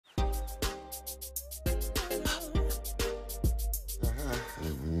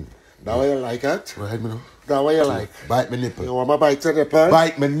That what you like it? Go ahead, me know. That what you like? Bite my nipple. You want me bite your nipple?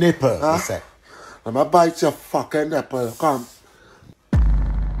 Bite my nipple, Huh? I say. I'm gonna bite your fucking nipple. Come.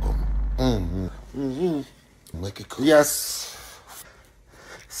 Make it cool. Yes.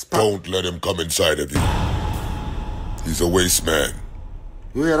 Don't let him come inside of you. He's a waste man.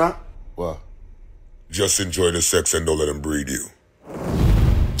 You hear that? What? Just enjoy the sex and don't let him breed you.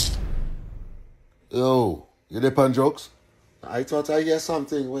 Yo, you dip on jokes? I thought I hear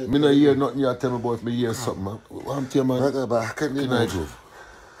something. Wait. Me not hear nothing you tell me about if me hear something, man. What I'm telling you, man? Let me go back in the Can I mood.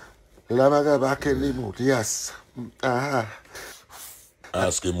 go? Let me go back in the mood. Yes.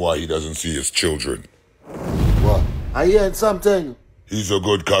 Ask him why he doesn't see his children. What? I hear something. He's a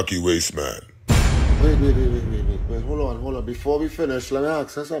good cocky waste man. Wait. Hold on. Before we finish, let me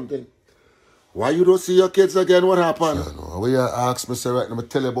ask you something. Why you don't see your kids again? What happened? I know. When you ask me, say right now, I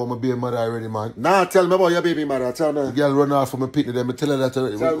tell you about my baby mother already, man. Nah, tell me about your baby mother. Tell me. The girl run off from my picnic, then I tell her that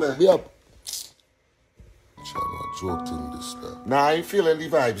already. Tell me. Be up. Child, joke thing this, man. Nah, I ain't feeling the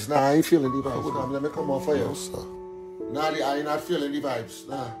vibes. Come, let me come on for you. No, sir. Nah, I ain't not feeling the vibes.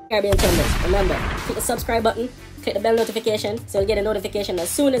 Nah. Caribbeantrendzz. Remember, click the subscribe button, click the bell notification so you'll get a notification as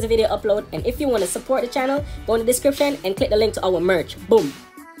soon as the video upload. And if you want to support the channel, go in the description and click the link to our merch. Boom.